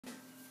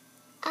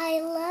I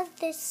love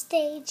this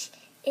stage.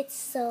 It's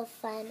so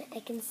fun. I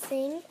can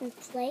sing and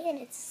play, and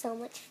it's so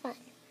much fun.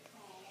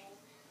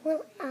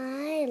 Well,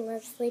 I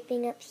love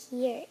sleeping up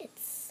here.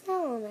 It's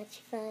so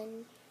much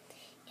fun.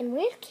 And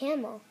where's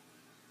Camel?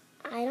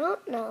 I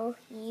don't know.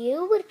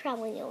 You would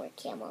probably know where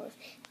Camel is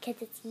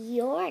because it's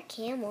your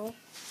camel.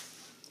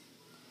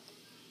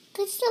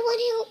 Could someone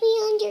help me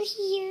under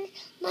here?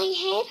 My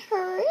head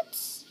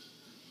hurts.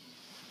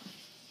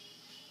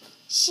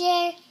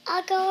 Sure,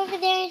 I'll go over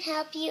there and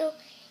help you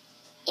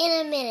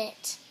in a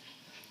minute.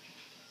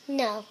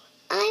 No,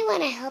 I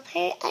want to help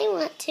her. I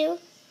want to.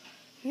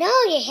 No,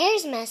 your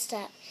hair's messed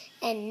up,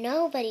 and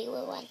nobody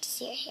would want to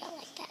see your hair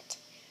like that.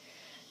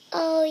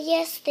 Oh,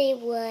 yes, they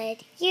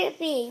would. You're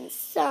being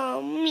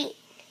so mean.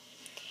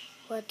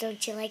 Well,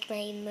 don't you like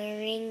my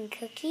meringue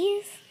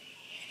cookies?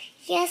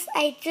 Yes,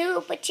 I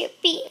do, but you're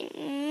being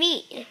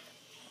mean.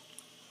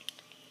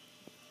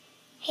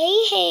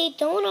 Hey,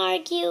 don't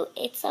argue.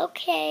 It's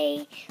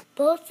okay.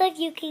 Both of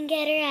you can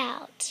get her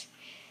out.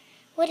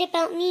 What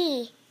about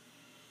me?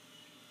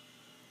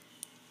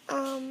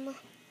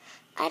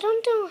 I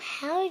don't know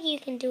how you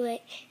can do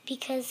it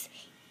because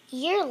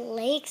your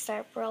legs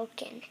are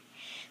broken.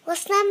 Will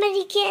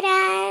somebody get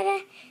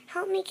out?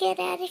 Help me get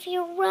out of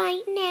here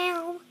right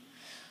now.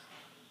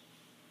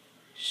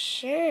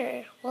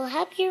 Sure, we'll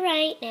help you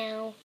right now.